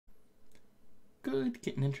Good,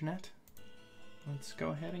 getting internet. Let's go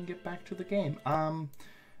ahead and get back to the game.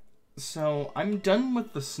 So I'm done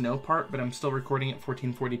with the snow part, but I'm still recording at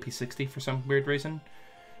 1440p 60 for some weird reason.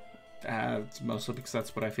 It's mostly because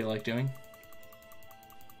that's what I feel like doing.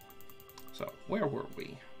 So, where were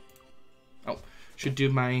we? Oh, should do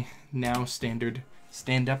my now standard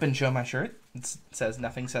stand up and show my shirt. It says,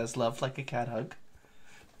 "Nothing says love like a cat hug."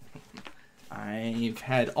 I've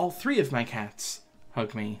had all 3 of my cats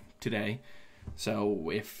hug me today. So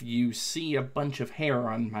if you see a bunch of hair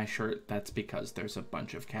on my shirt, that's because there's a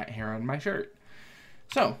bunch of cat hair on my shirt.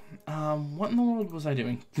 So, what in the world was I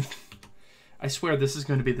doing? I swear this is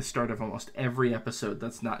going to be the start of almost every episode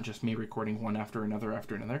that's not just me recording one after another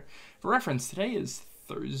after another. For reference, today is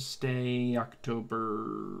Thursday,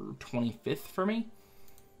 October 25th for me.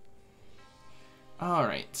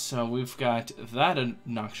 Alright, so we've got that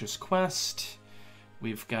obnoxious quest.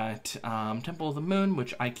 We've got Temple of the Moon,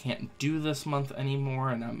 which I can't do this month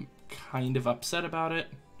anymore, and I'm kind of upset about it.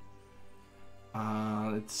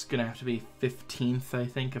 It's going to have to be 15th, I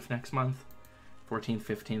think, of next month. 14th,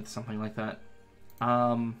 15th, something like that.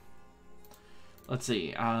 Let's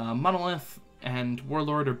see. Monolith and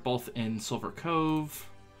Warlord are both in Silver Cove.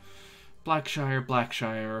 Blackshire,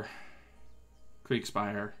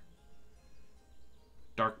 Creekspire,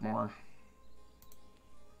 Darkmoor.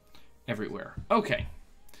 Everywhere. Okay.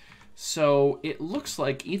 So it looks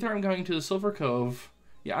like either I'm going to the Silver Cove.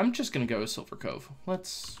 Yeah, I'm just going to go to Silver Cove.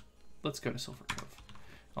 Let's go to Silver Cove.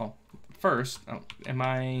 Oh, first, did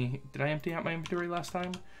I empty out my inventory last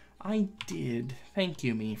time? I did. Thank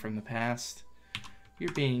you, me from the past.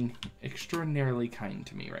 You're being extraordinarily kind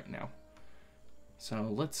to me right now.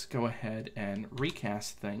 So let's go ahead and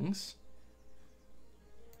recast things.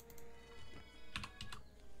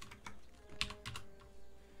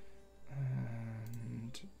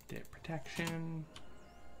 And debt protection.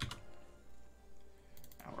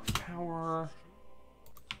 Our power.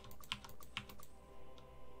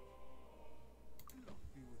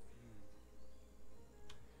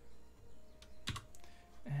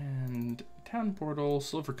 And town portal,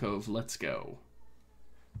 Silver Cove, let's go.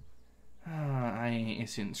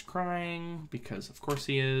 Aesion's crying, because of course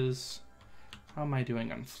he is. How am I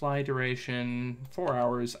doing on fly duration? 4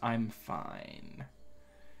 hours, I'm fine.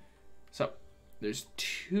 So, there's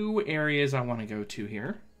 2 areas I want to go to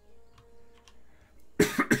here.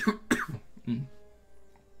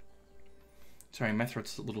 Sorry, my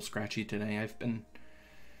throat's a little scratchy today. I've been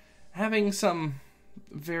having some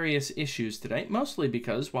various issues today, mostly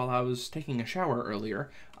because while I was taking a shower earlier,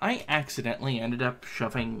 I accidentally ended up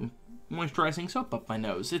shoving moisturizing soap up my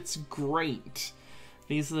nose. It's great.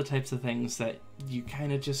 These are the types of things that you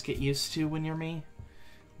kind of just get used to when you're me,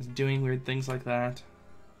 doing weird things like that.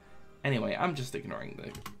 Anyway, I'm just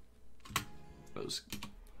ignoring those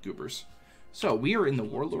goobers. So, we are in the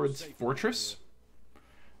Warlord's Fortress.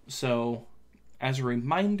 So, as a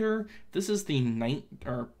reminder, this is the Knight,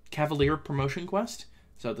 or Cavalier promotion quest.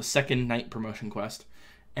 So, the second Knight promotion quest.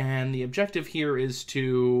 And the objective here is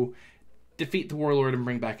to defeat the Warlord and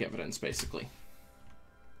bring back evidence, basically.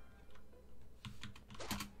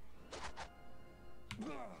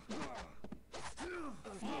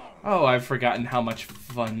 Oh, I've forgotten how much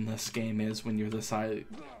fun this game is when you're this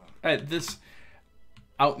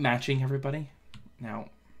outmatching everybody. Now,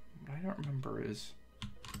 what I don't remember is,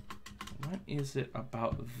 what is it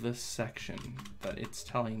about this section that it's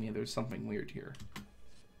telling me there's something weird here?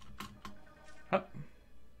 Oh.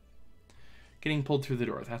 Getting pulled through the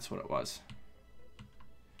door, that's what it was.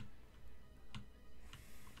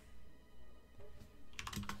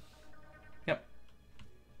 Yep.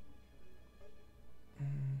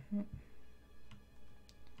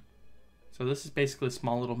 So this is basically a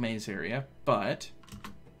small little maze area, but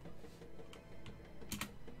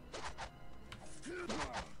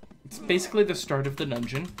it's basically the start of the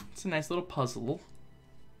dungeon. It's a nice little puzzle.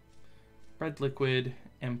 Red liquid,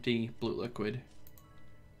 empty, blue liquid.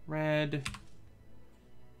 Red,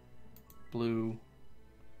 blue,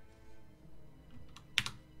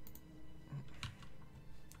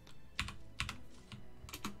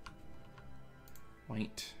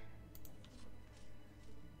 white.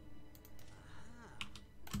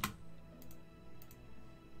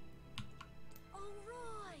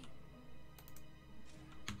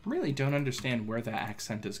 Really don't understand where that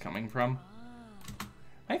accent is coming from.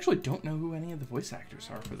 I actually don't know who any of the voice actors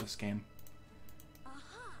are for this game.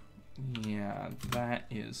 Yeah, that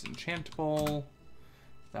is enchantable.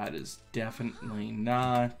 That is definitely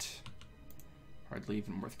not. Hardly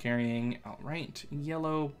even worth carrying. Alright,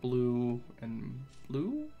 yellow, blue, and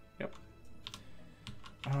blue? Yep.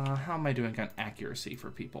 How am I doing on accuracy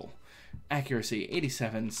for people? Accuracy,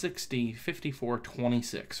 87, 60, 54,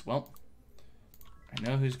 26. Well, I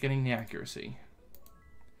know who's getting the accuracy.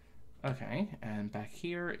 Okay, and back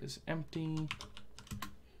here is empty.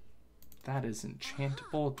 That is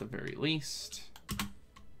enchantable at the very least.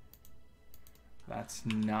 That's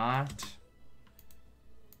not.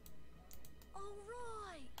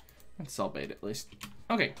 That's cell bait at least.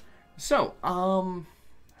 Okay, so, how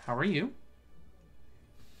are you?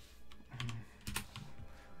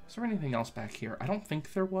 Is there anything else back here? I don't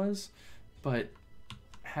think there was, but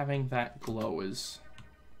having that glow is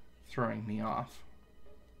throwing me off.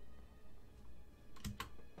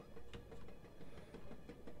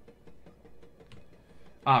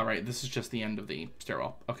 Ah, right, this is just the end of the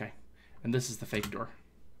stairwell. Okay, and this is the fake door.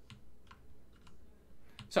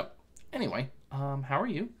 So, anyway, how are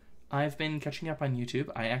you? I've been catching up on YouTube.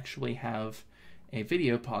 I actually have a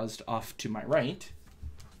video paused off to my right.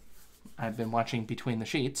 I've been watching Between the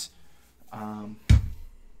Sheets.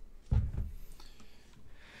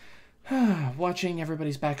 Watching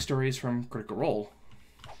everybody's backstories from Critical Role.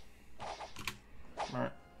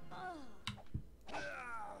 Alright.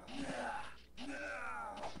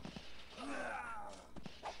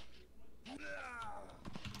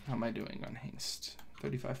 How am I doing on haste?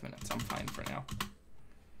 35 minutes. I'm fine for now.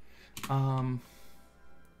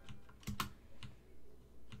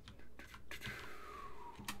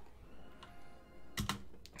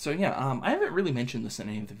 So yeah, I haven't really mentioned this in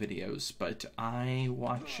any of the videos, but I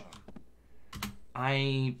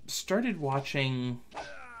started watching,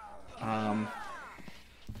 I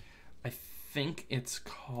think it's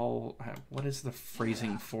called, what is the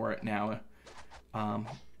phrasing for it now?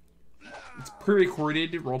 It's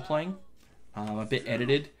pre-recorded role-playing, a bit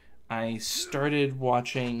edited. I started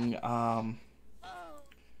watching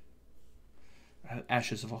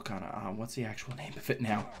Ashes of Volcana. What's the actual name of it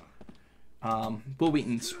now? Will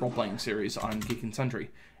Wheaton's role-playing series on Geek and Sundry.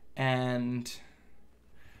 And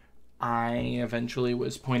I eventually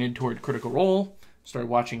was pointed toward Critical Role, started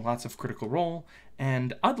watching lots of Critical Role,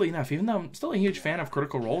 and oddly enough, even though I'm still a huge fan of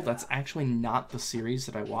Critical Role, that's actually not the series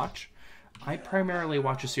that I watch. I primarily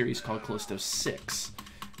watch a series called Callisto 6.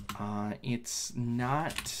 It's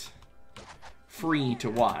not free to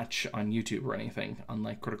watch on YouTube or anything,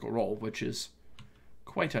 unlike Critical Role, which is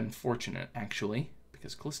quite unfortunate, actually,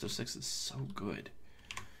 because Callisto 6 is so good.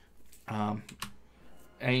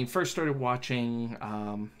 I first started watching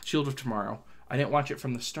Shield of Tomorrow. I didn't watch it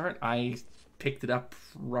from the start. I picked it up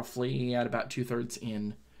roughly at about 2/3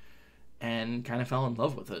 in and kind of fell in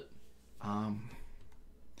love with it.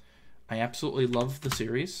 I absolutely love the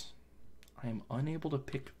series. I am unable to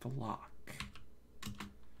pick the lock,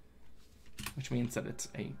 which means that it's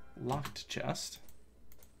a locked chest.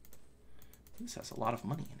 This has a lot of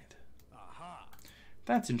money in it.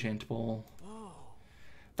 That's enchantable.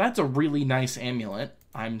 That's a really nice amulet.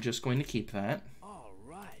 I'm just going to keep that.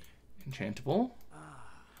 Enchantable.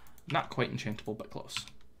 Not quite enchantable, but close.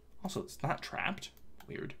 Also, it's not trapped.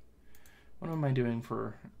 Weird. What am I doing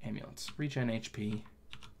for amulets? Regen HP.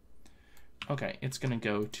 Okay, it's going to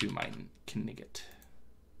go to my Knigget.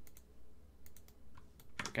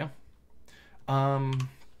 There we go.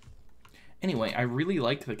 Anyway, I really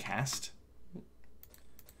like the cast.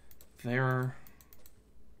 They're...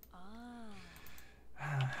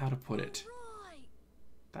 how to put it?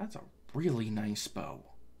 That's a really nice bow.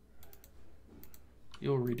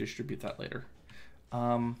 You'll redistribute that later.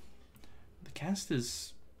 The cast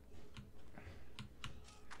is...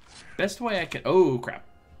 Best way I could... Oh, crap.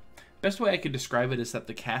 Best way I could describe it is that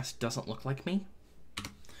the cast doesn't look like me.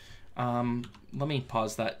 Let me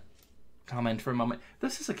pause that comment for a moment.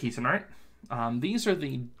 This is a Cuisinart. These are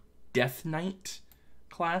the Death Knight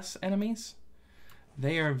class enemies.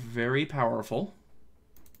 They are very powerful.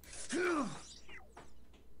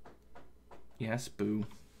 Yes, Boo.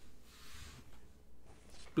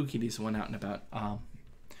 Boo Kitty's the one out and about.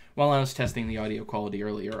 While I was testing the audio quality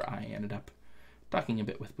earlier, I ended up talking a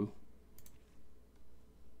bit with Boo.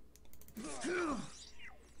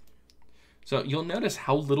 So you'll notice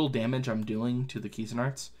how little damage I'm doing to the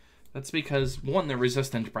Cuisinarts. That's because, one, they're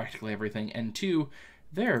resistant to practically everything, and two,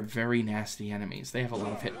 they're very nasty enemies. They have a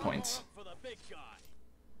lot of hit points. I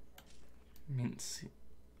mean,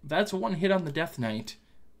 that's one hit on the Death Knight.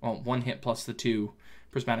 Well, one hit plus the 2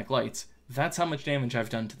 prismatic lights. That's how much damage I've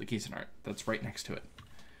done to the Cuisinart. That's right next to it.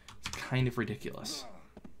 It's kind of ridiculous.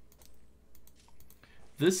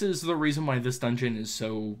 This is the reason why this dungeon is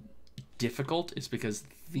so difficult, is because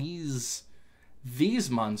these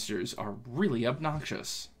monsters are really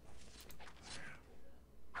obnoxious.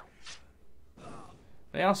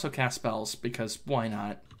 They also cast spells, because why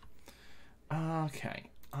not? Okay.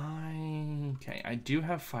 Okay, I do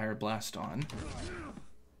have Fire Blast on.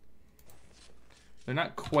 They're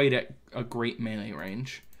not quite at a great melee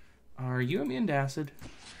range. Are you immune to acid?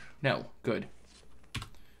 No, good.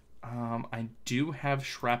 I do have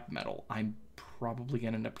Shrapmetal. I'm probably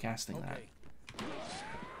going to end up casting that.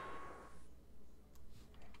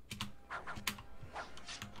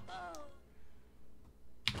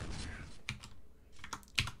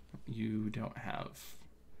 You don't have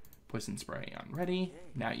Poison Spray on ready.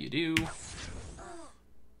 Now you do.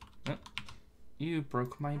 Oh, you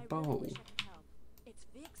broke my bow.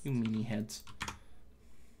 You meanie heads.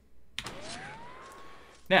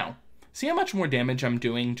 Now, see how much more damage I'm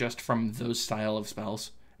doing just from those style of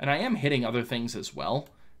spells? And I am hitting other things as well.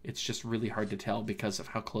 It's just really hard to tell because of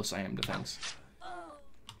how close I am to things.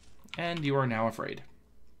 And you are now afraid.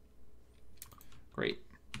 Great.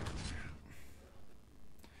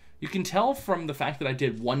 You can tell from the fact that I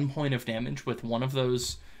did 1 point of damage with one of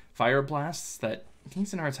those Fire Blasts that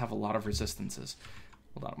Kings and Hearts have a lot of resistances.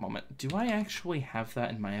 Hold on a moment. Do I actually have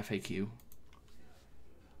that in my FAQ?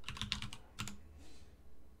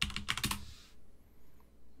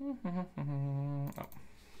 Oh.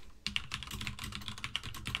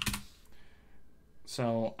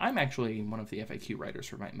 So, I'm actually one of the FAQ writers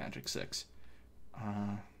for Might and Magic 6.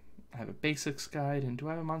 I have a basics guide, and do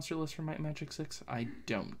I have a monster list for Might and Magic 6? I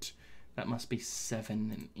don't. That must be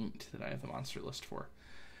 7 and 8 that I have the monster list for.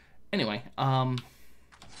 Anyway,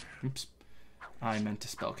 oops. I meant to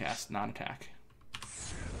spellcast, not attack.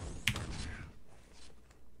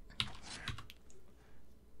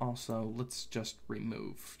 Also, let's just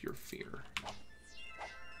remove your fear.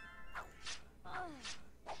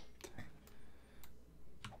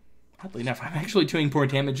 Oddly enough, I'm actually doing more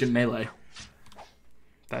damage in melee.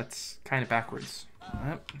 That's kind of backwards.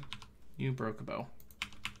 Yep. You broke a bow.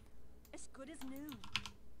 As good as new.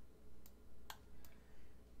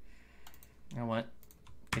 You know what?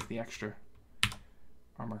 Take the extra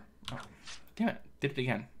armor. Oh, damn it. Did it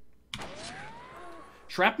again.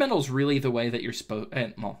 Shrapmetal's really the way that you're supposed...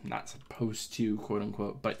 well, not supposed to,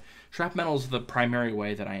 quote-unquote, but Shrapmetal's the primary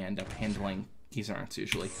way that I end up handling Keys and Arts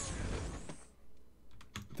usually.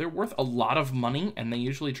 They're worth a lot of money, and they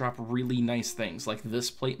usually drop really nice things, like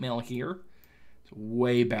this plate mail here. It's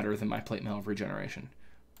way better than my plate mail of regeneration.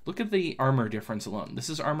 Look at the armor difference alone. This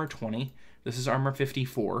is armor 20. This is armor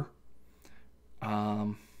 54.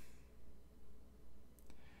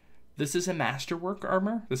 This is a masterwork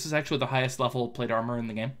armor. This is actually the highest level plate armor in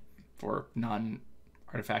the game for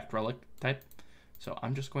non-artifact relic type. So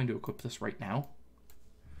I'm just going to equip this right now.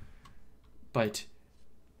 But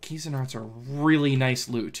Keys and Arts are really nice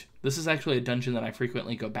loot. This is actually a dungeon that I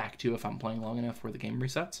frequently go back to if I'm playing long enough where the game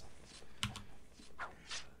resets.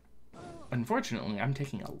 Unfortunately, I'm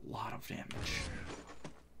taking a lot of damage.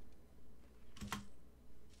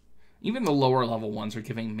 Even the lower level ones are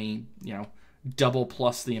giving me, you know, double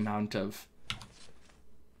plus the amount of...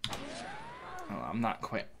 Oh, I'm not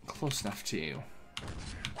quite close enough to you.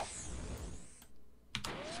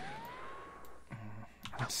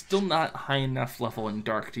 I'm still not high enough level in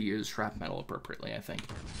Dark to use Shrapmetal appropriately, I think.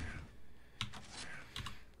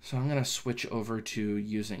 So I'm going to switch over to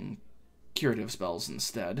using curative spells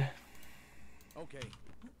instead. Okay.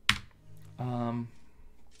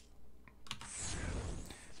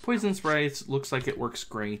 Poison Spray looks like it works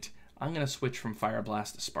great. I'm going to switch from Fire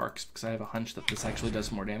Blast to Sparks because I have a hunch that this actually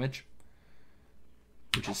does more damage.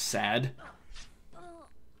 Which is sad.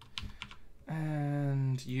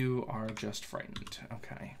 And you are just frightened.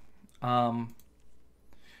 Okay.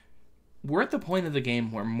 We're at the point of the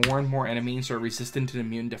game where more and more enemies are resistant and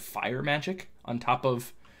immune to fire magic on top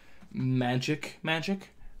of magic.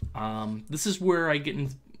 This is where I get in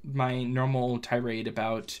my normal tirade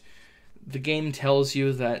about the game tells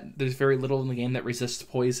you that there's very little in the game that resists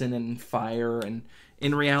poison and fire, and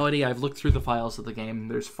in reality, I've looked through the files of the game.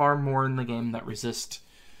 There's far more in the game that resist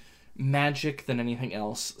magic than anything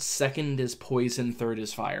else. Second is poison, third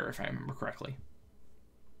is fire, if I remember correctly.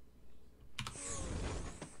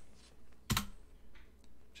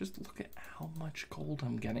 Just look at how much gold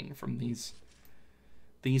I'm getting from these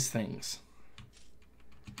things.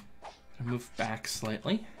 I'm gonna move back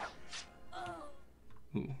slightly.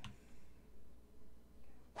 Ooh.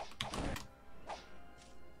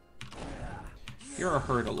 You're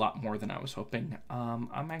hurt a lot more than I was hoping.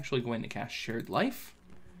 I'm actually going to cast Shared Life.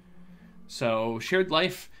 So Shared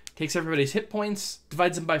Life takes everybody's hit points,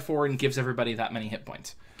 divides them by 4, and gives everybody that many hit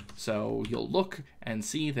points. So you'll look and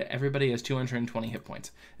see that everybody has 220 hit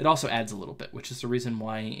points. It also adds a little bit, which is the reason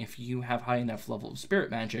why if you have high enough level of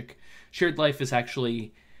Spirit Magic, Shared Life is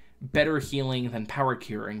actually better healing than Power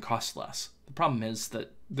Cure and costs less. The problem is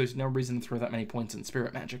that there's no reason to throw that many points in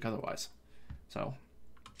spirit magic otherwise. So,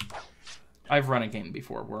 I've run a game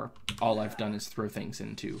before where all I've done is throw things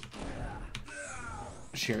into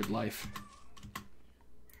shared life.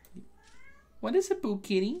 What is it, Boo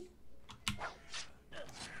Kitty?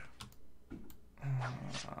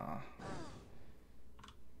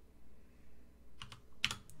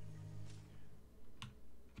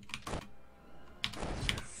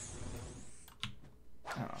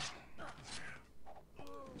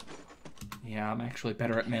 Yeah, I'm actually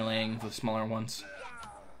better at meleeing the smaller ones.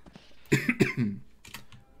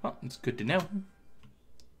 Well, it's good to know.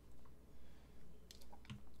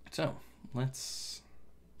 So, let's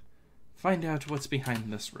find out what's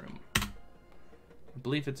behind this room. I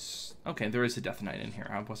believe it's... Okay, there is a Death Knight in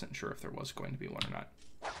here. I wasn't sure if there was going to be one or not.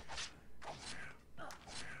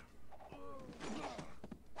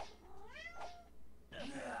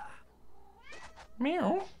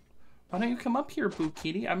 Meow. Why don't you come up here, Boo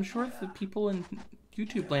Kitty? I'm sure the people in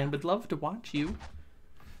YouTube land would love to watch you.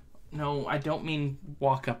 No, I don't mean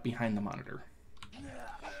walk up behind the monitor.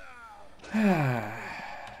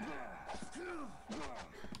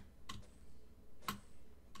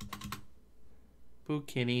 Boo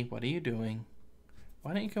Kitty, what are you doing?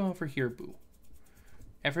 Why don't you come over here, Boo?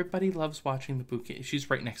 Everybody loves watching the Boo Kitty. She's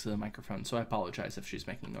right next to the microphone, so I apologize if she's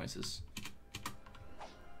making noises.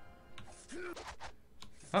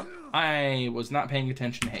 Oh, I was not paying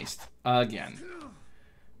attention to haste. Again.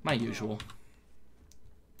 My usual.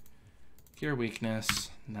 Cure weakness.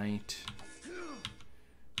 Knight.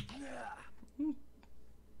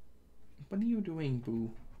 What are you doing,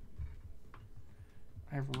 Boo?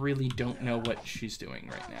 I really don't know what she's doing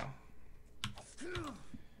right now.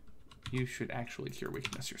 You should actually cure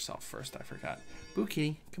weakness yourself first. I forgot. Boo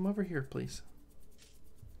Kitty, come over here, please.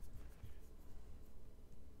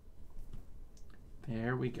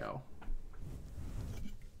 There we go.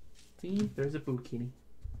 See, there's a Boo Kitty.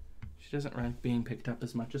 She doesn't like being picked up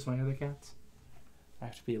as much as my other cats. I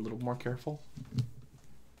have to be a little more careful.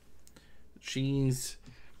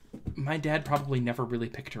 My dad probably never really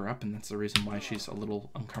picked her up, and that's the reason why she's a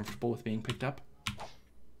little uncomfortable with being picked up.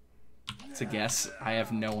 It's a guess. I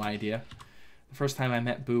have no idea. The first time I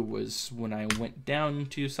met Boo was when I went down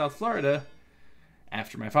to South Florida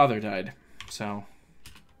after my father died. So,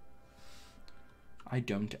 I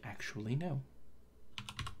don't actually know.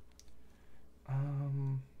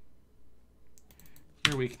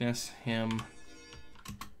 Your weakness, him.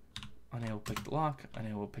 Unable to pick the lock,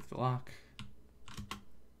 unable to pick the lock.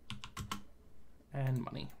 And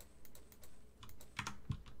money.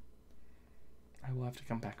 I will have to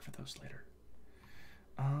come back for those later.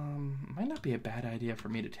 Might not be a bad idea for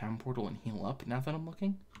me to town portal and heal up now that I'm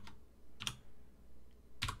looking.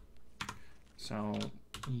 So,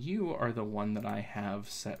 you are the one that I have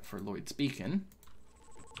set for Lloyd's Beacon.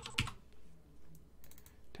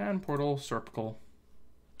 Town portal, Serpical.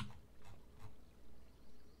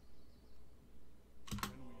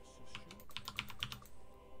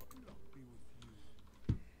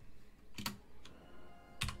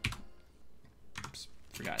 Oops,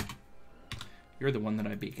 forgot. You're the one that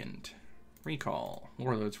I beaconed. Recall,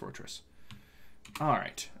 Warlord's Fortress.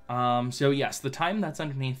 Alright, so yes, the time that's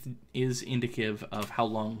underneath is indicative of how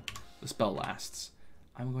long the spell lasts.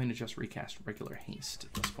 I'm going to just recast regular haste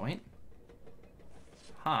at this point.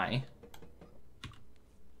 Hi.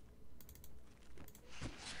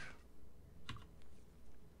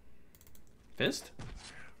 Fist?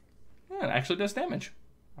 Yeah, it actually does damage.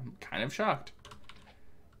 I'm kind of shocked.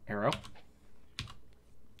 Arrow.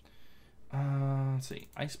 Let's see.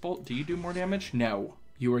 Ice Bolt, do you do more damage? No.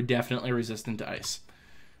 You are definitely resistant to ice.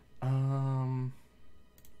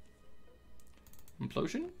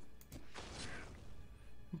 Implosion?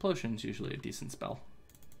 Implosion's usually a decent spell.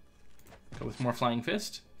 Go with more Flying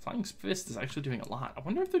Fist. Flying Fist is actually doing a lot. I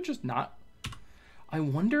wonder if they're just not... I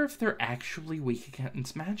wonder if they're actually weak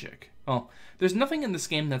against magic. Well, there's nothing in this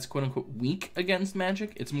game that's quote-unquote weak against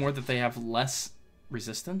magic. It's more that they have less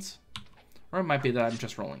resistance. Or it might be that I'm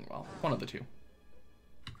just rolling well. One of the two.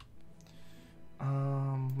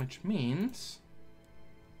 Which means...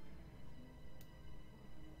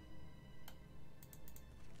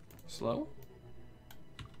 Slow?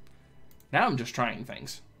 Now I'm just trying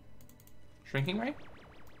things. Shrinking Ray?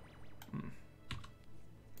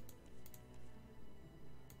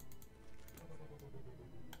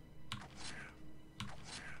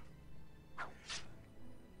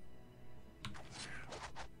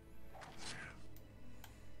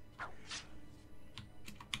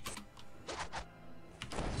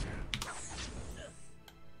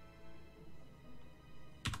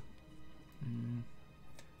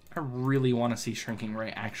 I really want to see Shrinking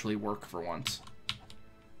Ray actually work for once.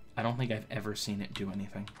 I don't think I've ever seen it do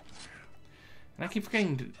anything. And I keep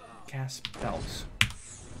forgetting to cast spells.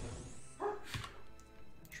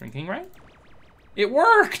 Shrinking Ray? It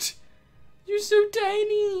worked! You're so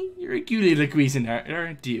tiny! You're a cute little Cuisinart,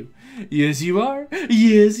 aren't you? Yes, you are!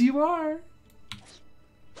 Yes, you are!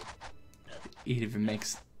 It even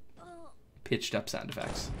makes pitched up sound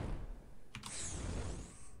effects.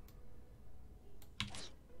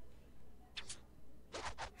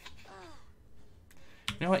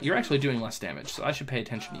 You know what? You're actually doing less damage, so I should pay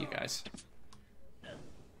attention to you guys.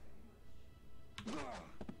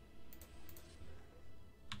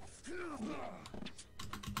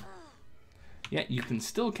 Yeah, you can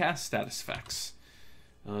still cast status effects.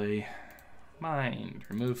 Mind,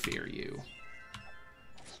 remove fear, you.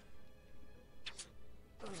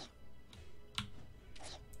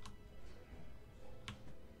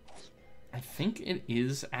 I think it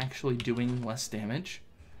is actually doing less damage.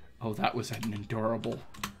 Oh, that was an adorable.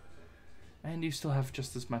 And you still have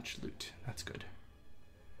just as much loot. That's good.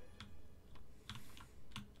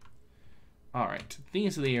 Alright,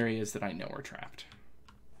 these are the areas that I know are trapped.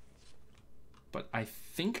 But I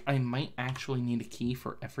think I might actually need a key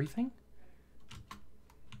for everything.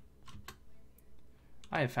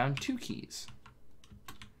 I have found 2 keys.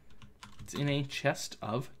 It's in a chest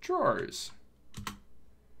of drawers.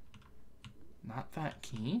 Not that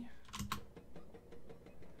key.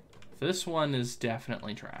 This one is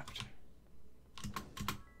definitely trapped.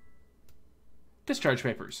 Discharge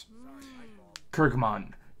papers.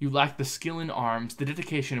 Kurgmon, you lack the skill in arms, the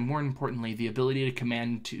dedication, and more importantly, the ability to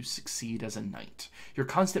command to succeed as a knight. Your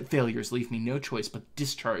constant failures leave me no choice but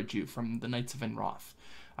discharge you from the Knights of Enroth.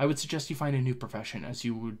 I would suggest you find a new profession, as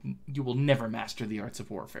you will never master the arts of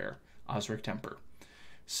warfare. Osric Temper.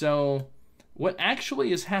 So, what actually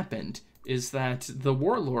has happened is that the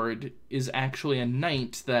Warlord is actually a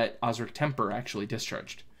knight that Osric Temper actually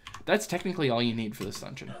discharged. That's technically all you need for this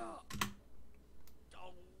dungeon.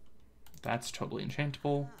 That's totally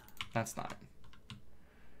enchantable. That's not.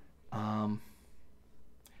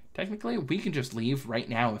 Technically, we can just leave right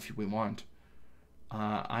now if we want.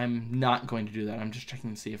 I'm not going to do that. I'm just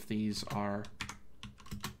checking to see if these are...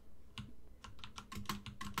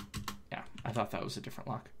 Yeah, I thought that was a different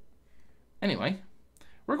lock. Anyway,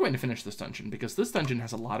 we're going to finish this dungeon because this dungeon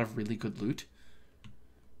has a lot of really good loot.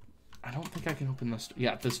 I don't think I can open this.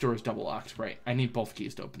 Yeah, this door is double locked. Right. I need both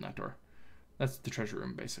keys to open that door. That's the treasure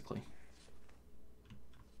room, basically.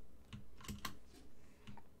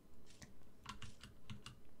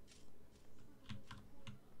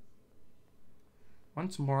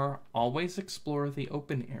 Once more, always explore the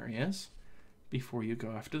open areas before you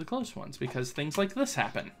go after the close ones, because things like this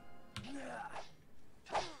happen.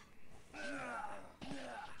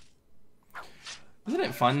 Isn't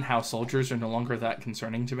it fun how soldiers are no longer that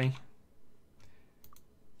concerning to me?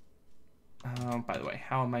 By the way,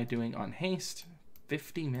 how am I doing on haste?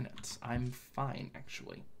 50 minutes. I'm fine,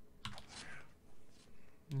 actually.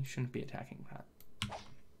 You shouldn't be attacking that.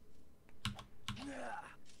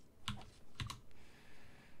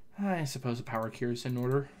 I suppose a power cure is in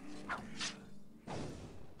order.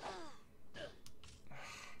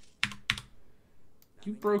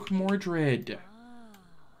 You broke Mordred.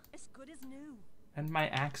 As good as new. And my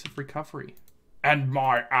axe of recovery. And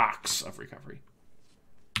my axe of recovery.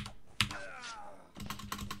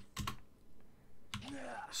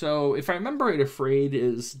 So, if I remember right, Afraid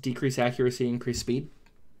is decrease accuracy, increase speed.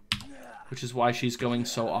 Which is why she's going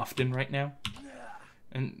so often right now.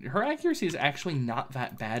 And her accuracy is actually not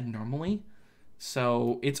that bad normally.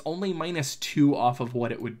 So, it's only -2 off of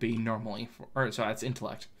what it would be normally. So, that's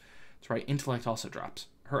intellect. That's right, intellect also drops.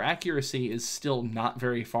 Her accuracy is still not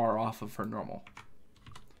very far off of her normal.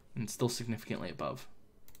 And still significantly above.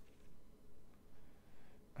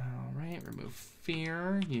 Alright, remove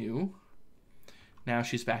fear, you. Now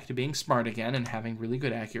she's back to being smart again and having really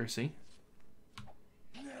good accuracy.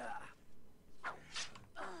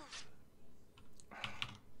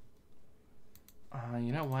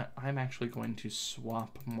 You know what? I'm actually going to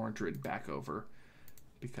swap Mordred back over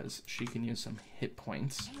because she can use some hit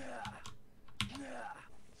points.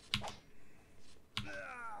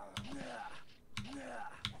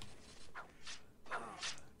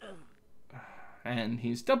 And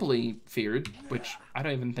he's doubly feared, which I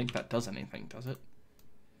don't even think that does anything, does it?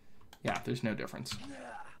 Yeah, there's no difference.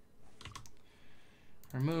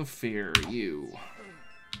 Remove fear, you.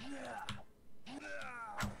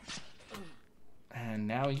 And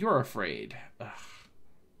now you're afraid. Ugh.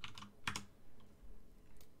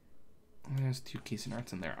 There's 2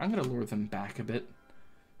 Cuisinarts in there. I'm going to lure them back a bit.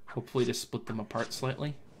 Hopefully to split them apart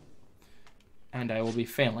slightly. And I will be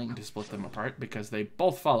failing to split them apart because they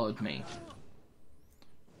both followed me.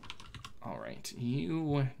 Alright,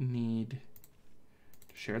 you need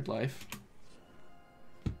shared life.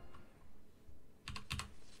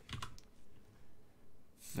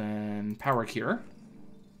 Then power cure.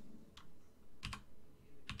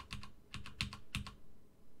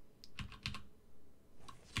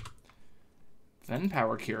 Then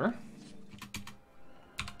power cure.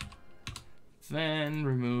 Then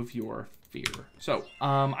remove your fear. So,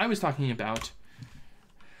 I was talking about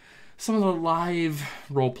some of the live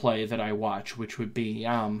roleplay that I watch, which would be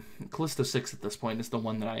Callisto 6 at this point is the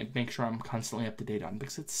one that I make sure I'm constantly up to date on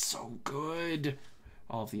because it's so good.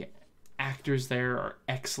 All of the actors there are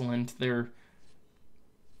excellent. They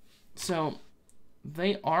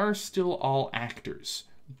are still all actors,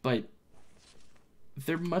 but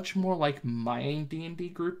they're much more like my D&D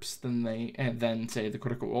groups than say the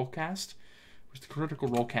Critical Role cast. Which the Critical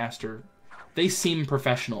Role caster, they seem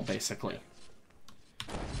professional basically.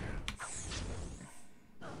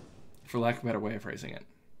 For lack of a better way of phrasing it.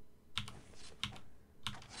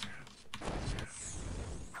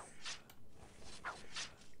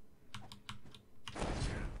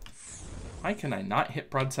 Why can I not hit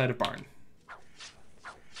broadside of barn?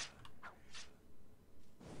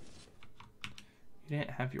 You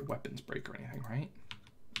didn't have your weapons break or anything, right?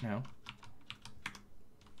 No.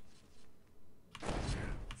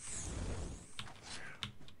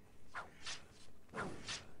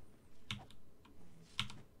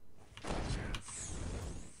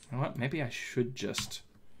 You know what? Maybe I should just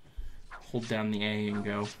hold down the A and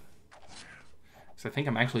go. Because I think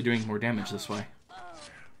I'm actually doing more damage this way.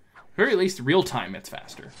 At very least, real time, it's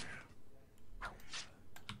faster.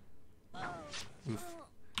 Oof.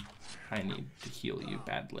 I need to heal you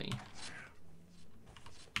badly.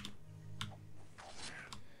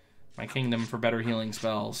 My kingdom for better healing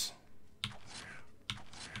spells.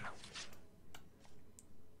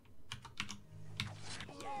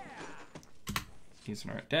 He's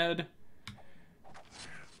not dead.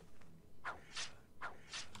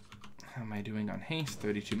 How am I doing on haste?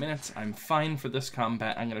 32 minutes. I'm fine for this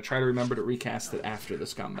combat. I'm going to try to remember to recast it after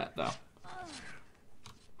this combat, though.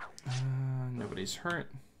 Nobody's hurt.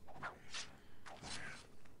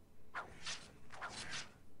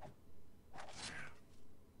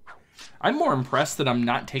 I'm more impressed that I'm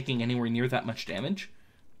not taking anywhere near that much damage,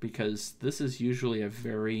 because this is usually a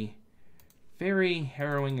very, very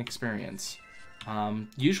harrowing experience.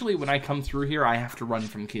 Usually when I come through here, I have to run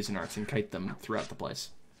from Cuisinarts and kite them throughout the place.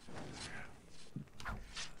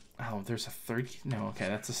 Oh, there's a third... No, okay,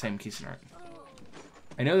 that's the same Cuisinart.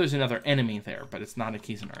 I know there's another enemy there, but it's not a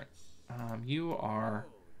Cuisinart. You are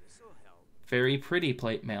very pretty,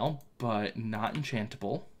 plate mail, but not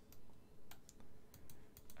enchantable.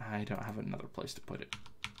 I don't have another place to put it.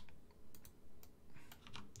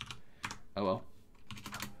 Oh well.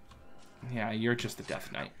 Yeah, you're just a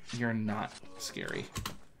Death Knight. You're not scary.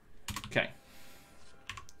 Okay.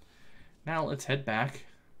 Now let's head back.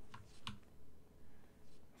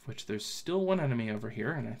 Of which there's still one enemy over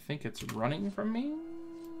here, and I think it's running from me?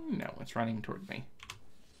 No, it's running toward me.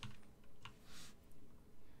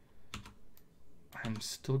 I'm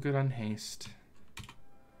still good on haste.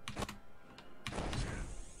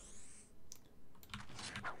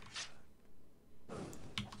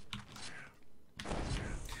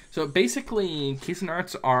 So basically,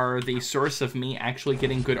 Cuisinarts are the source of me actually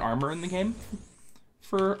getting good armor in the game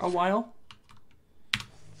for a while.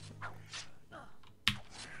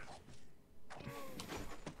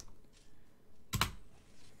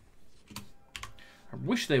 I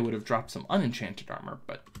wish they would have dropped some unenchanted armor,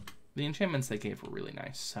 but the enchantments they gave were really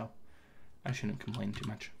nice, so I shouldn't complain too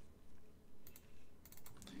much.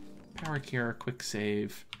 Power Cure, quick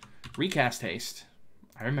save, recast haste.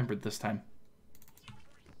 I remembered this time.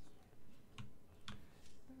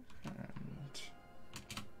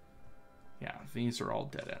 Yeah, these are all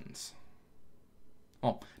dead ends.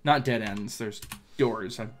 Well, not dead ends. There's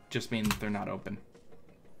doors. I just mean they're not open.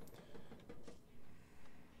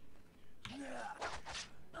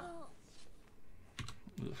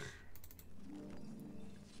 Ugh.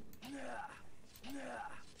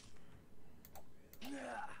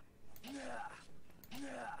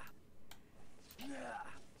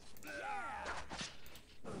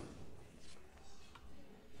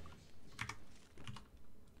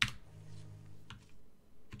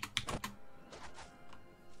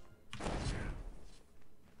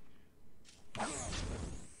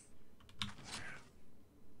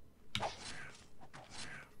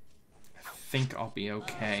 I think I'll be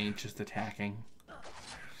okay just attacking.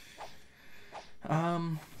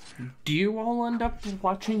 Do you all end up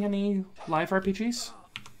watching any live RPGs?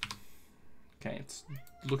 Okay, it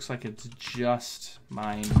looks like it's just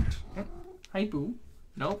mined. Oh, hi, Boo.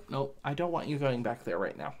 Nope, nope. I don't want you going back there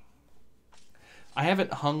right now. I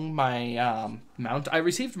haven't hung my mount. I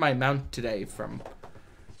received my mount today from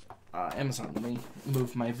Amazon. Let me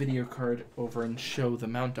move my video card over and show the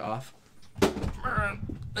mount off.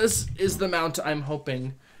 This is the mount I'm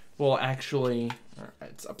hoping will actually...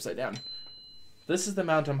 it's upside down. This is the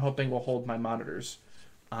mount I'm hoping will hold my monitors.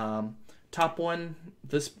 Top one,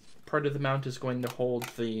 this part of the mount is going to hold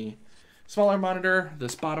the smaller monitor.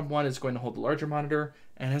 This bottom one is going to hold the larger monitor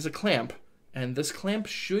and has a clamp. And this clamp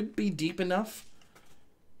should be deep enough.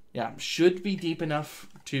 Yeah, should be deep enough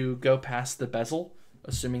to go past the bezel,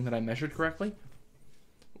 assuming that I measured correctly.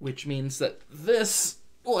 Which means that this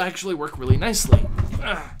will actually work really nicely.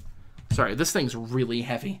 Sorry, this thing's really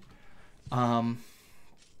heavy. That's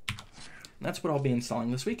what I'll be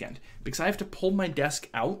installing this weekend. Because I have to pull my desk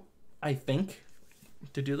out, I think,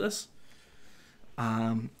 to do this.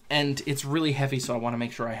 And it's really heavy, so I want to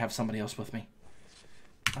make sure I have somebody else with me.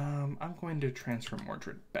 I'm going to transfer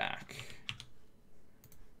Mordred back.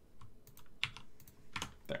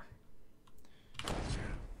 There.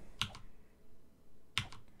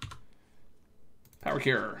 Power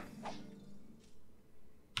cure.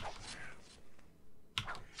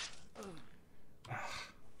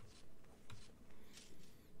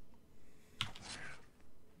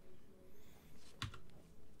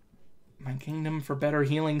 My kingdom for better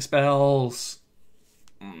healing spells.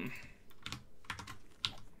 I'm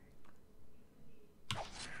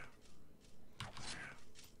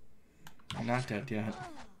not dead yet.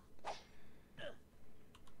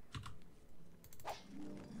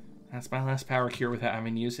 That's my last power cure without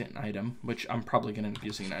having to use an item, which I'm probably going to end up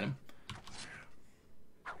using an item.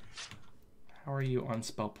 How are you on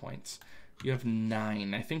spell points? You have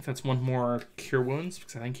 9. I think that's one more cure wounds,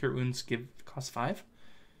 because I think cure wounds cost 5.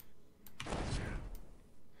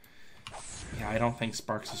 Yeah, I don't think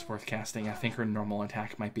Sparks is worth casting. I think her normal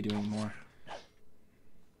attack might be doing more.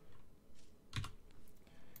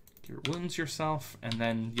 Cure wounds yourself, and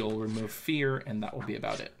then you'll remove fear, and that will be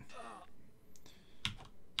about it.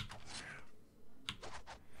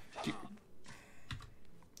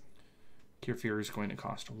 Cure fear is going to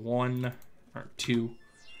cost 1 or 2.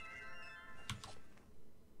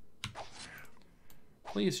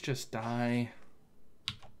 Please just die.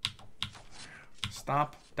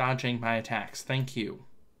 Stop dodging my attacks. Thank you.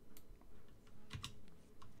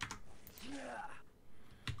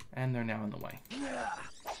 And they're now in the way.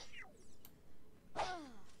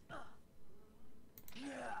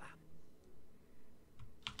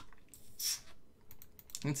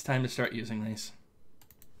 It's time to start using these.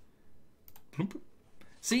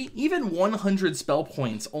 See, even 100 spell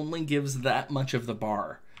points only gives that much of the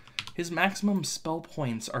bar. His maximum spell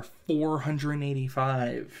points are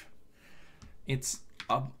 485. It's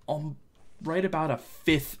right about a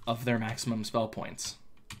fifth of their maximum spell points.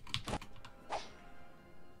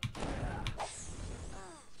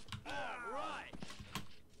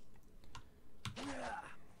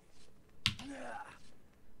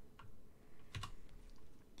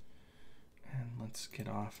 And let's get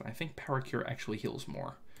off. I think Power Cure actually heals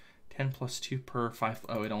more. 10 plus 2 per 5.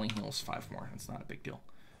 Oh, it only heals 5 more. It's not a big deal.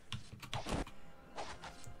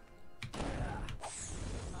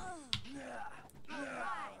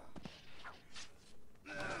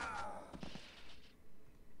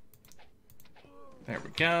 There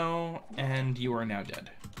we go, and you are now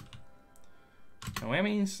dead. No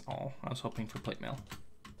whammies. Oh, I was hoping for plate mail.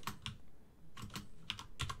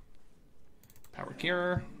 Power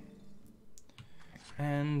cure.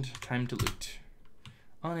 And time to loot.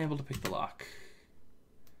 Unable to pick the lock.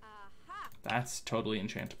 That's totally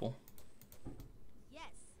enchantable. Yes.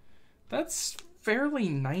 That's fairly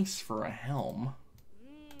nice for a helm.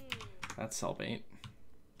 That's Selbate.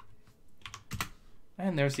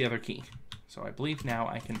 And there's the other key. So I believe now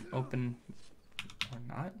I can open, or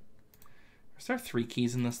not. Is there 3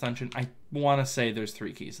 keys in this dungeon? I want to say there's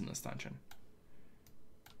 3 keys in this dungeon.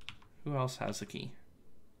 Who else has a key?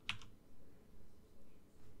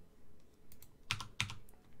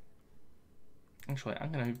 Actually,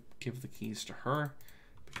 I'm going to give the keys to her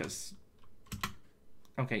because...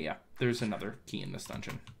 Okay, yeah, there's another key in this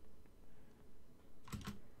dungeon.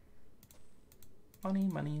 Money,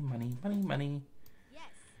 money, money, money, money.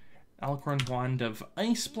 Alicorn Wand of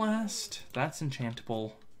Ice Blast. That's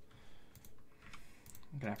enchantable.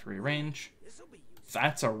 I'm gonna have to rearrange.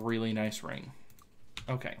 That's a really nice ring.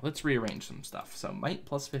 Okay, let's rearrange some stuff. So might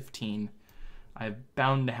plus 15. I'm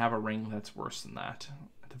bound to have a ring that's worse than that.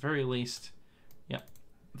 At the very least, yep.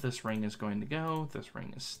 This ring is going to go. This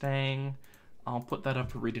ring is staying. I'll put that up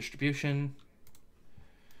for redistribution.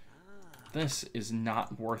 This is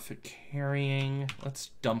not worth carrying.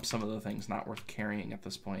 Let's dump some of the things not worth carrying at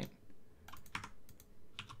this point.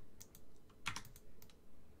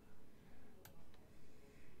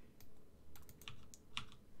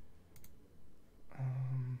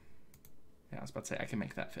 Yeah, I was about to say I can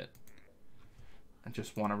make that fit. I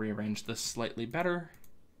just want to rearrange this slightly better.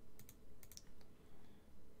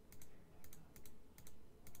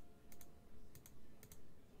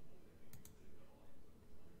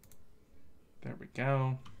 There we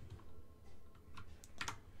go.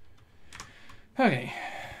 Okay,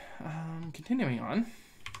 continuing on.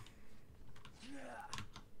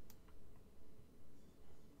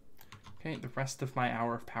 Okay, the rest of my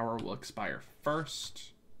hour of power will expire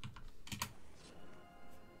first.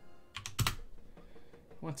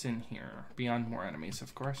 What's in here? Beyond more enemies,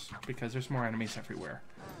 of course, because there's more enemies everywhere.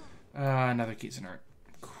 Another keys inert.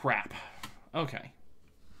 Crap. Okay.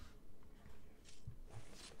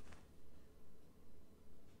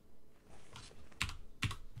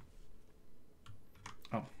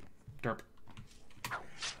 Oh, derp.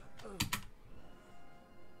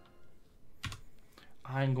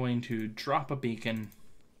 I'm going to drop a beacon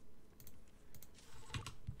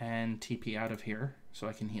and TP out of here so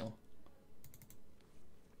I can heal.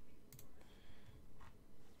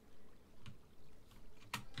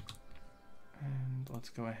 And let's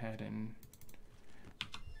go ahead and...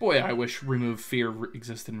 Boy, I wish remove fear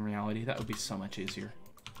existed in reality. That would be so much easier.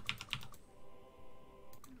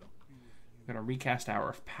 I'm going to recast Hour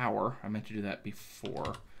of Power. I meant to do that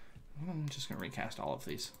before. I'm just going to recast all of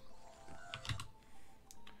these.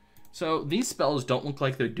 So these spells don't look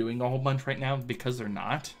like they're doing a whole bunch right now because they're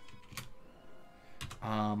not.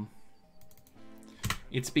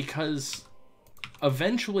 It's because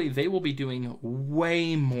eventually they will be doing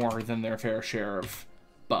way more than their fair share of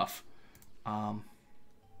buff.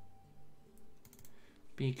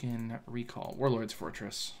 Beacon, recall, Warlord's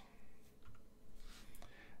Fortress.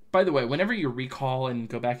 By the way, whenever you recall and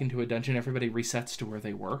go back into a dungeon, everybody resets to where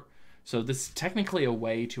they were. So this is technically a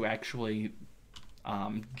way to actually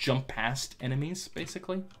jump past enemies,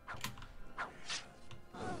 basically.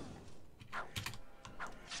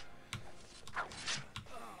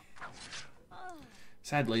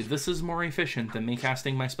 Sadly, this is more efficient than me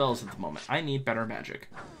casting my spells at the moment. I need better magic.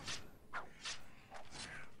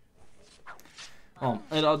 Well,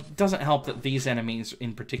 it doesn't help that these enemies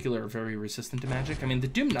in particular are very resistant to magic. I mean, the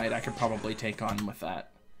Doom Knight I could probably take on with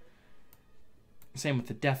that. Same with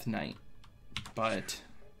the Death Knight. But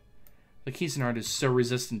the Cuisinart is so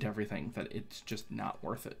resistant to everything that it's just not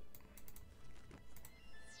worth it.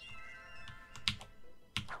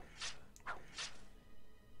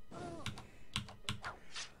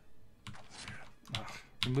 Ugh,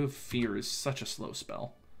 remove fear is such a slow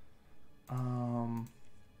spell.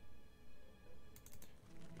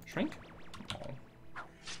 Shrink? Oh.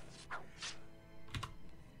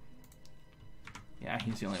 Yeah,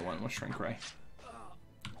 he's the only one with Shrink Ray.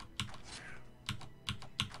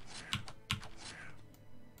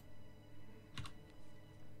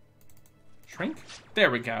 Shrink?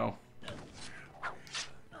 There we go.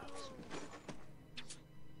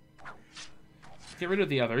 Get rid of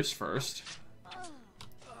the others first.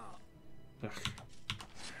 Ugh.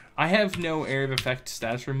 I have no area of effect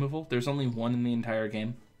status removal. There's only one in the entire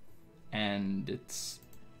game. And it's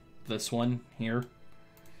this one here.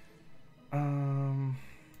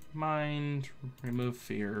 Mind, remove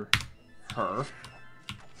fear, her.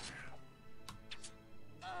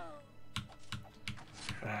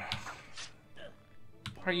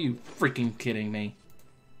 Are you freaking kidding me?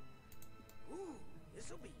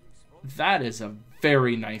 That is a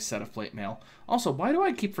very nice set of plate mail. Also, why do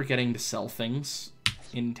I keep forgetting to sell things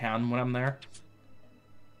in town when I'm there?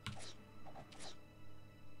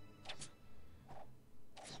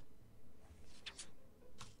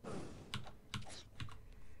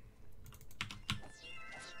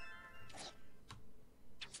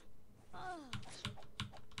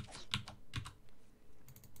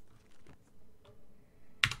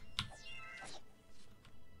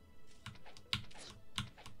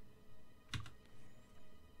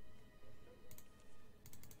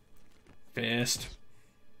 Fist.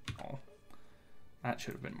 Oh, that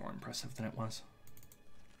should have been more impressive than it was.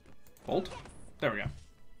 Bolt. There we go.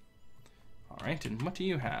 Alright, and what do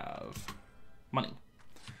you have? Money.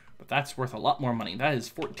 But that's worth a lot more money. That is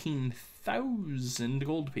 14,000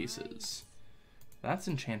 gold pieces. That's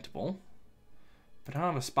enchantable. But I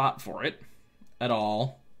don't have a spot for it at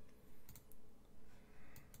all.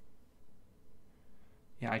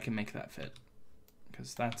 Yeah, I can make that fit.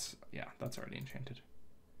 Because that's, yeah, that's already enchanted.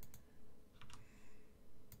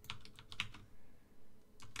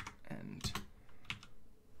 And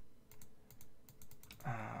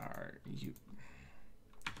You...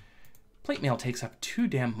 Plate mail takes up too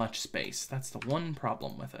damn much space. That's the one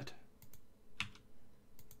problem with it.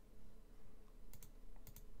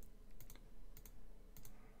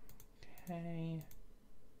 Okay.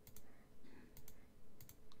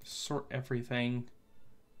 Sort everything.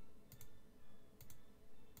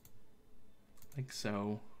 Like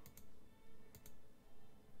so.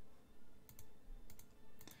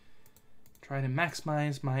 Try to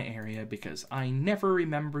maximize my area because I never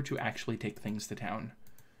remember to actually take things to town.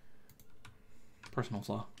 Personal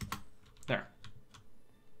flaw. There.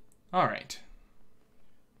 Alright.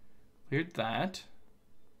 Cleared that.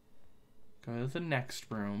 Go to the next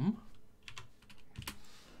room.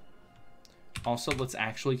 Also, let's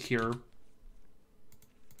actually cure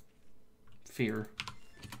fear.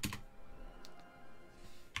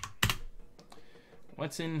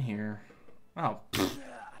 What's in here? Oh, pfft.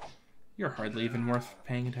 You're hardly even worth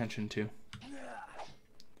paying attention to.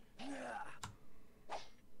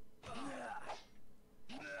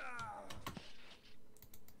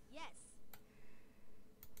 Yes.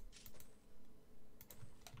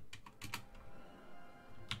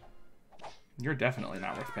 You're definitely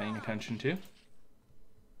not worth paying attention to. All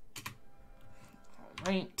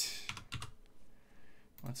right.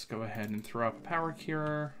 Let's go ahead and throw up power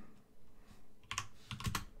cure.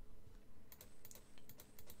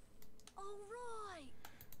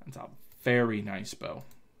 That's a very nice bow.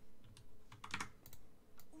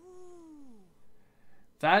 Ooh.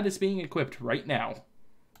 That is being equipped right now.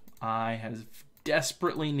 I have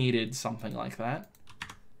desperately needed something like that.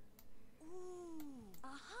 Ooh.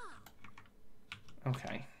 Aha.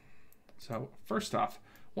 Okay. So, first off,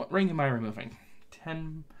 what ring am I removing?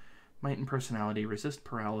 10 might and personality, resist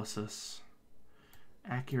paralysis,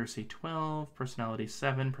 accuracy 12, personality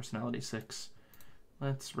 7, personality 6.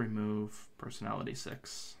 Let's remove personality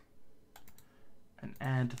 6 and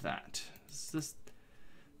add that. Is this...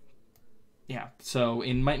 Yeah, so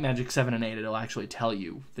in Might Magic 7 and 8, it'll actually tell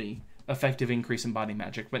you the effective increase in body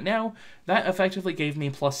magic. But now, that effectively gave me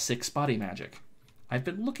plus 6 body magic. I've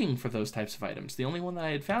been looking for those types of items. The only one that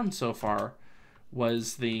I had found so far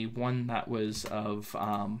was the one that was of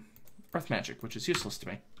Earth Magic, which is useless to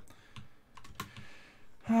me.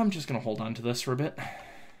 I'm just going to hold on to this for a bit.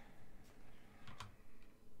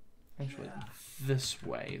 Actually, this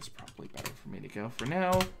way is probably better for me to go for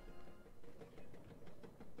now.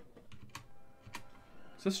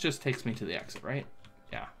 So this just takes me to the exit, right?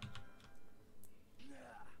 Yeah.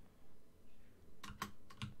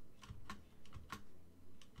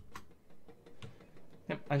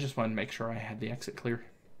 Yep, I just wanted to make sure I had the exit clear.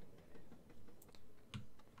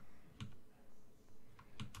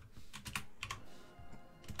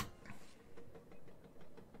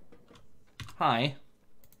 Hi.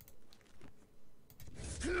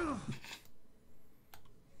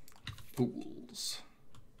 Fools.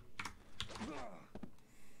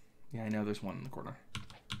 Yeah, I know there's one in the corner.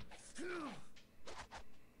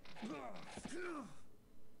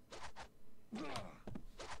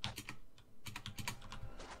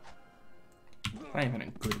 Not even a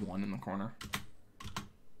good one in the corner.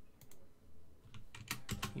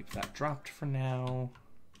 Keep that dropped for now.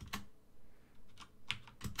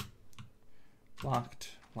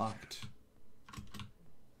 Locked, locked.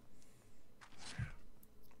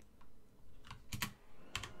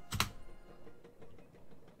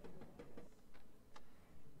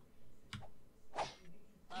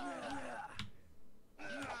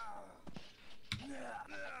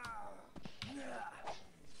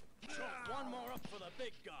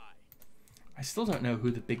 I still don't know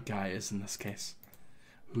who the big guy is in this case.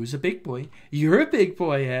 Who's a big boy? You're a big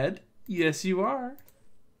boy, Ed. Yes, you are.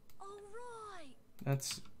 All right.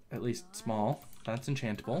 That's at least small. That's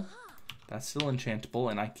enchantable. That's still enchantable,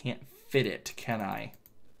 and I can't fit it, can I?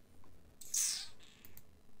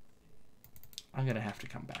 I'm gonna have to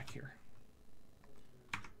come back here.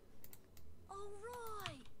 All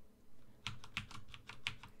right.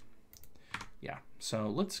 Yeah, so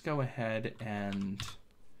let's go ahead and...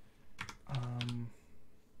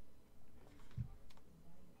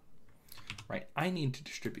 Right, I need to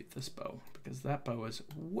distribute this bow, because that bow is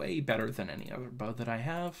way better than any other bow that I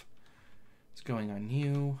have. It's going on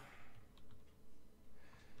you.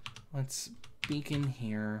 Let's beacon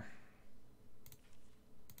here.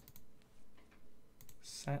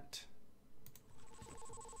 Set.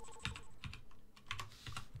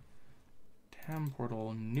 Tam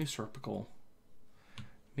portal, new serpicle.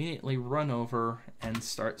 Immediately run over and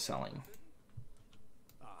start selling.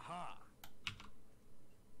 Aha.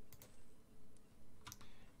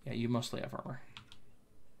 Yeah, you mostly have armor.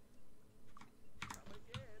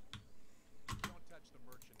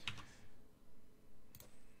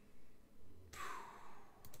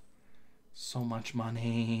 so much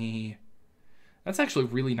money. That's actually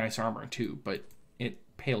really nice armor too, but it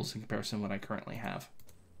pales in comparison to what I currently have.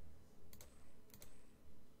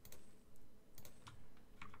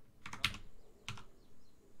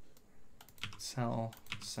 Sell,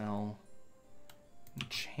 sell,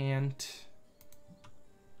 enchant,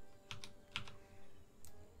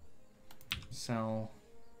 sell.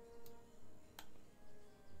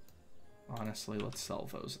 Honestly, let's sell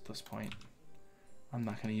those at this point. I'm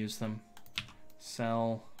not going to use them.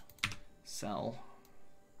 Sell, sell.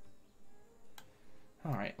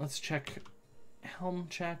 All right, let's check helm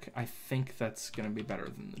check. I think that's going to be better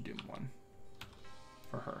than the Doom one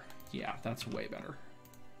for her. Yeah, that's way better.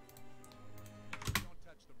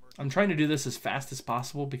 I'm trying to do this as fast as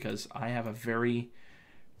possible because I have a very,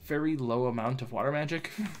 very low amount of water magic.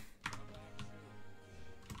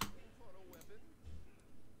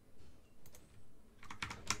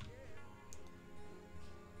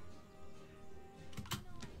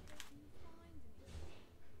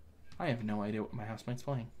 I have no idea what my housemate's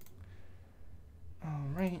playing.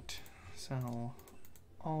 Alright, sell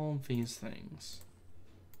all these things.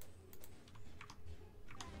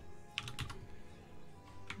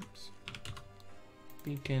 Oops.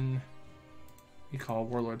 Beacon, we call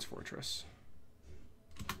Warlord's Fortress.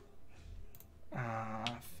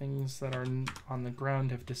 Things that are on the ground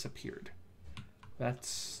have disappeared.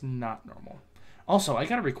 That's not normal. Also, I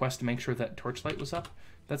got a request to make sure that torchlight was up.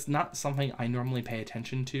 That's not something I normally pay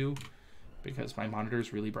attention to because my monitor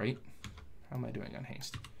is really bright. How am I doing on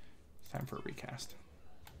haste? It's time for a recast.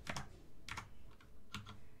 Yeah.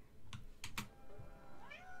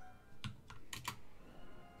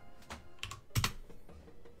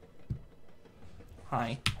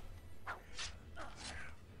 Hi.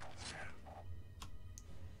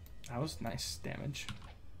 That was nice damage.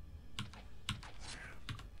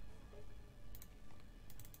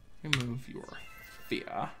 Remove your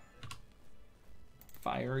fear.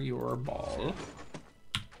 Fire your ball.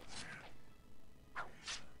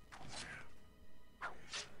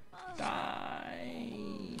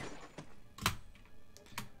 Die.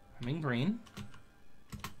 I'm in green.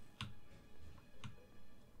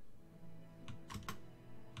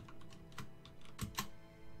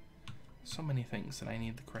 So many things that I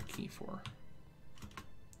need the correct key for.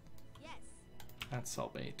 Yes. That's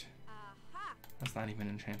cellbait. Aha. That's not even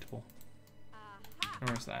enchantable. Aha.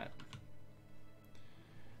 Where's that?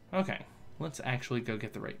 Okay, let's actually go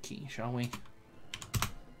get the right key, shall we?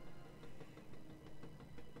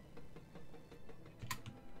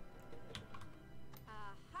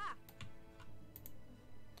 Aha.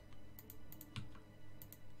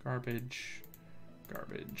 Garbage,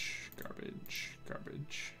 garbage, garbage,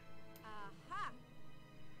 garbage. Aha.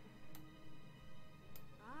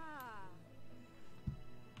 Ah.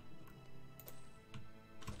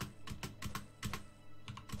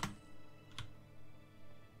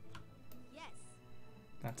 Yes.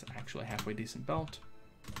 That's actually a halfway decent belt.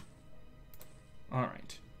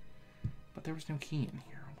 Alright. But there was no key in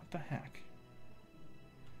here. What the heck?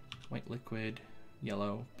 White liquid,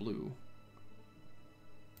 yellow, blue.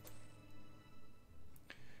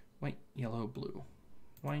 White, yellow, blue.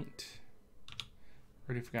 White.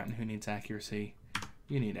 Already forgotten who needs accuracy.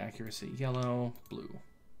 You need accuracy. Yellow, blue.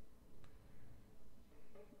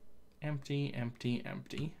 Empty, empty,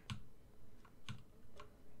 empty.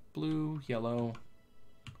 Blue, yellow.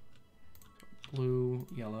 Blue,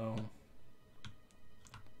 yellow.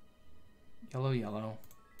 Yellow, yellow.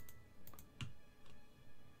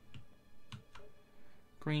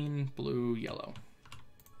 Green, blue, yellow.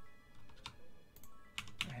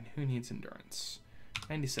 And who needs endurance?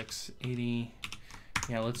 96, 80.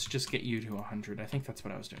 Yeah, let's just get you to 100. I think that's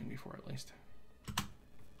what I was doing before, at least.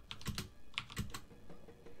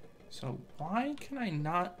 So why can I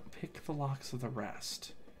not pick the locks of the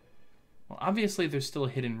rest? Well, obviously there's still a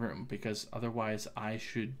hidden room, because otherwise I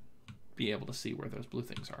should be able to see where those blue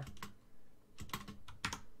things are.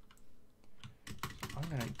 I'm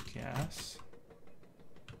gonna guess.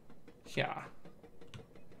 Yeah.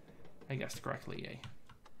 I guessed correctly, yay.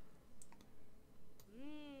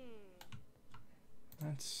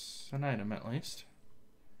 That's an item, at least.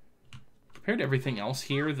 Compared to everything else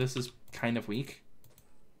here, this is kind of weak.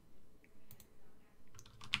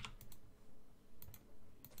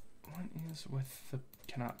 What is with the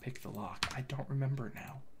cannot pick the lock? I don't remember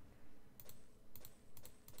now.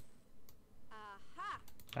 Aha.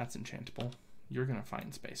 That's enchantable. You're gonna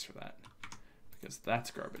find space for that. Because that's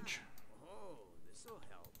garbage. Oh, this'll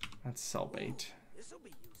help. That's cellbait. This'll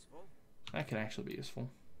be useful. That could actually be useful.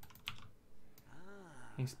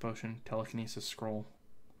 Ah. Haste potion, telekinesis scroll.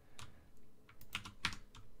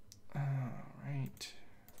 Alright.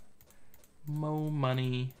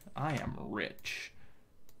 money. I am rich.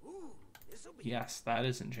 Ooh, this'll be Yes, that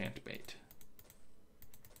is enchant bait.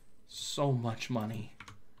 So much money.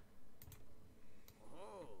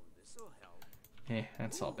 Oh, this'll help.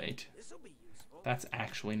 That's all bait. This'll be useful. That's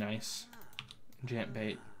actually nice. Enchant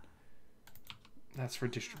bait. That's for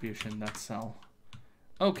distribution. That's sell.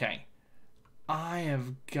 Okay. I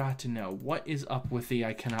have got to know what is up with the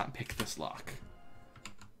I cannot pick this lock.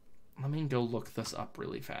 Let me go look this up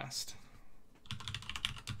really fast.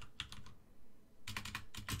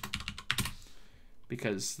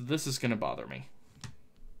 Because this is going to bother me.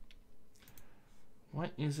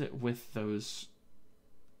 What is it with those?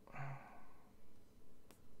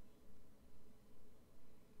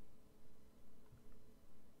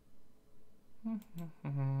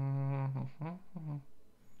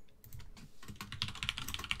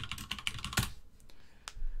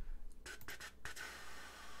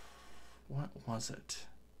 What was it?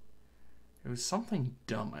 It was something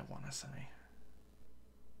dumb, I want to say.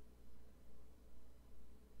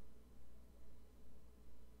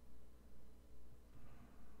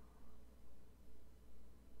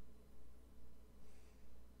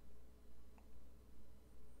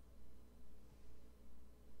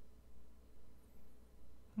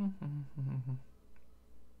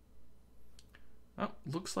 Oh,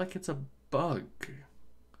 looks like it's a bug.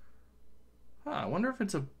 Huh, I wonder if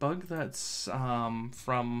it's a bug that's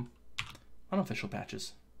from unofficial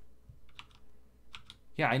patches.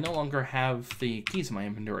 Yeah, I no longer have the keys in my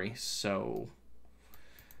inventory, so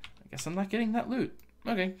I guess I'm not getting that loot.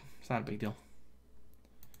 Okay, it's not a big deal.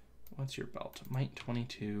 What's your belt? Might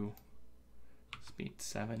 22, speed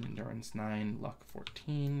 7, endurance 9, luck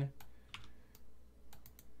 14.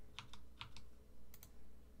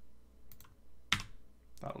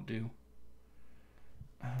 That'll do.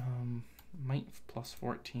 Might plus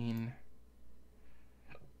 14.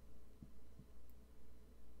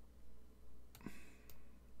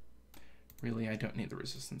 Really, I don't need the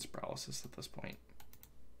resistance paralysis at this point.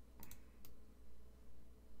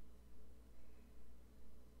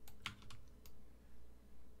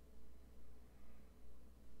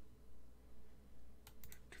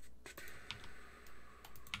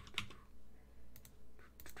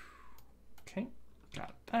 Okay,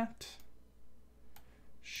 got that.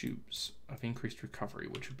 Shoes of increased recovery,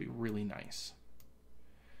 which would be really nice.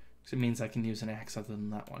 Because it means I can use an axe other than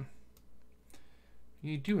that one.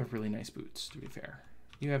 You do have really nice boots, to be fair.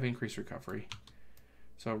 You have increased recovery.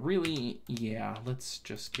 So really, yeah, let's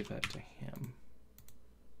just give that to him.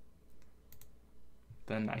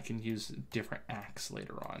 Then I can use a different axe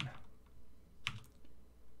later on.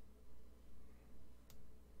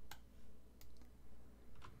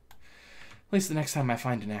 At least the next time I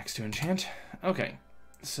find an axe to enchant. Okay,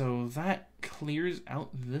 so that clears out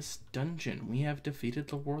this dungeon. We have defeated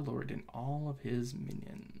the Warlord and all of his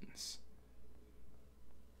minions.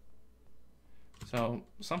 So,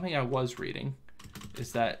 something I was reading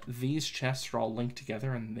is that these chests are all linked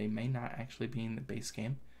together and they may not actually be in the base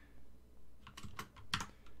game.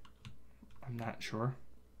 I'm not sure.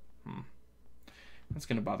 That's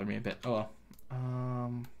going to bother me a bit. Oh well.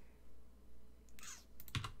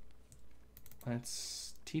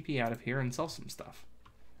 Let's TP out of here and sell some stuff.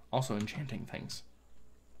 Also enchanting things.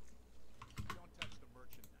 Don't touch the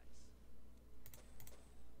merchandise.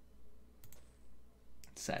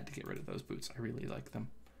 It's sad to get rid of those boots. I really like them.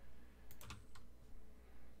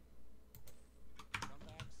 Come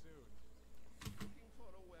back soon. Looking for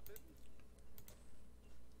a weapon?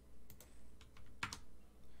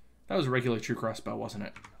 That was a regular true crossbow, wasn't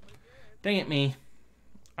it? Dang it me.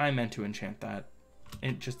 I meant to enchant that.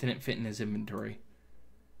 It just didn't fit in his inventory.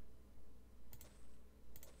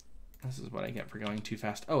 This is what I get for going too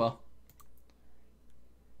fast. Oh well.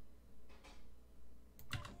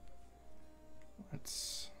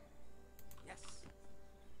 Let's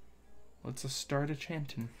start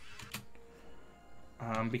enchanting.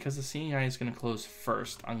 Because the seeing eye is going to close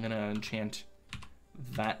first, I'm going to enchant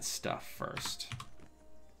that stuff first,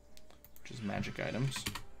 which is magic items.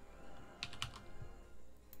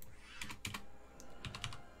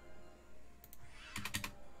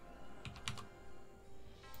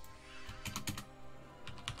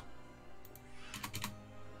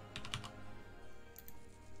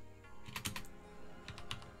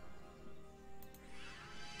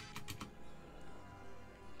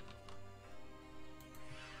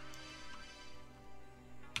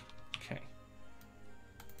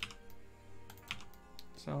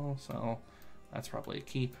 So that's probably a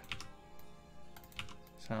keep.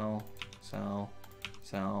 Sell.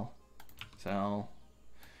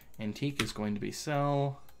 Antique is going to be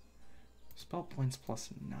sell. Spell points plus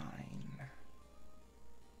 9.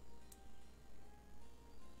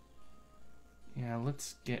 Yeah,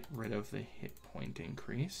 let's get rid of the hit point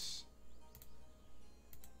increase.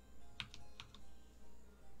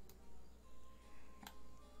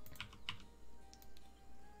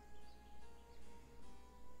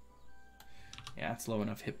 Yeah, it's low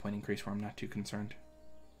enough hit point increase where I'm not too concerned.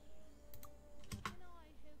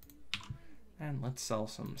 And let's sell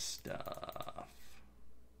some stuff.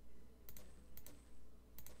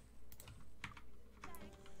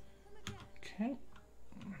 Okay.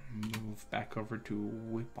 Move back over to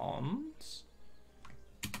weapons.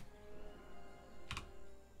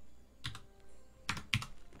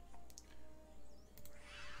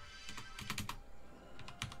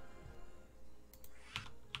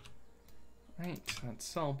 Right, that's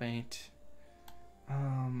cell bait.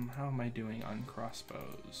 How am I doing on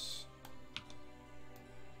crossbows?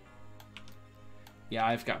 Yeah,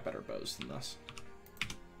 I've got better bows than this.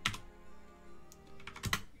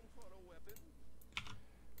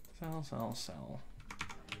 Sell.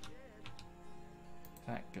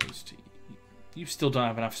 That goes to you. You still don't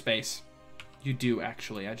have enough space. You do,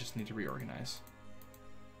 actually. I just need to reorganize.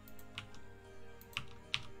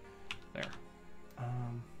 There.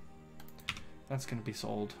 That's going to be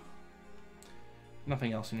sold.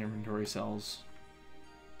 Nothing else in your inventory sells.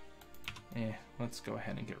 Let's go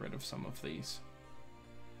ahead and get rid of some of these.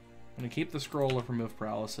 I'm going to keep the scroll of remove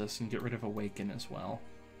paralysis and get rid of awaken as well.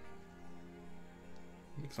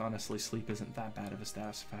 Because honestly, sleep isn't that bad of a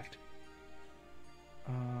status effect.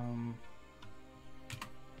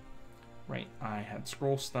 Right, I had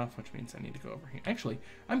scroll stuff, which means I need to go over here. Actually,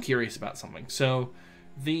 I'm curious about something. So,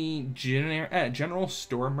 the general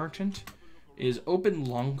store merchant is open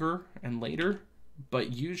longer and later,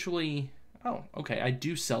 but usually... Oh, okay, I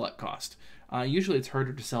do sell at cost. Usually it's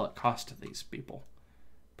harder to sell at cost to these people.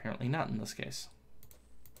 Apparently not in this case.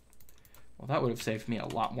 Well, that would have saved me a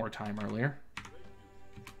lot more time earlier.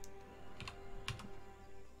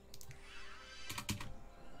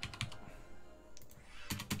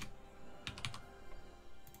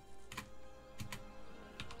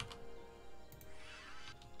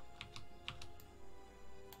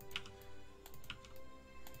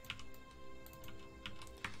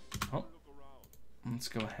 Oh, let's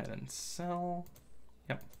go ahead and sell.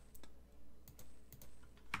 Yep.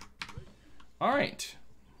 All right,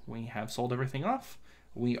 we have sold everything off.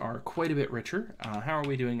 We are quite a bit richer. How are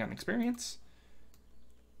we doing on experience?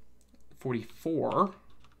 44.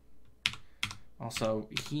 Also,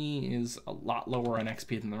 he is a lot lower on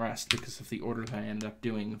XP than the rest because of the order that I ended up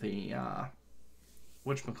doing the,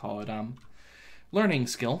 whatchamacallit, learning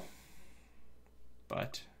skill.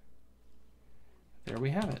 But there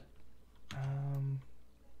we have it.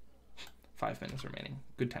 5 minutes remaining.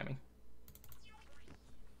 Good timing.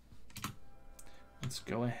 Let's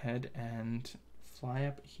go ahead and fly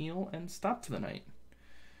up, heal, and stop for the night.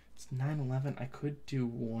 It's 9:11. I could do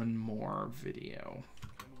one more video.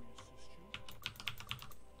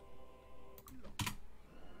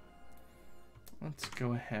 Let's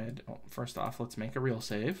go ahead. Oh, first off, let's make a real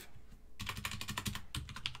save.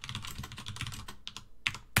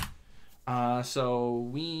 So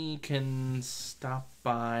we can stop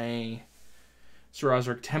by Sir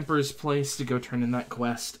Osric Temper's place to go turn in that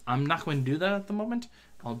quest. I'm not going to do that at the moment.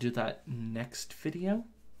 I'll do that next video.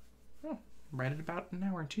 Oh, right at about an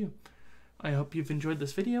hour or two. I hope you've enjoyed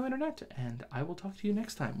this video, Internet, and I will talk to you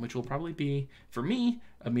next time, which will probably be, for me,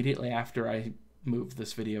 immediately after I move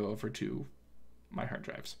this video over to my hard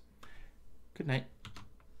drives. Good night.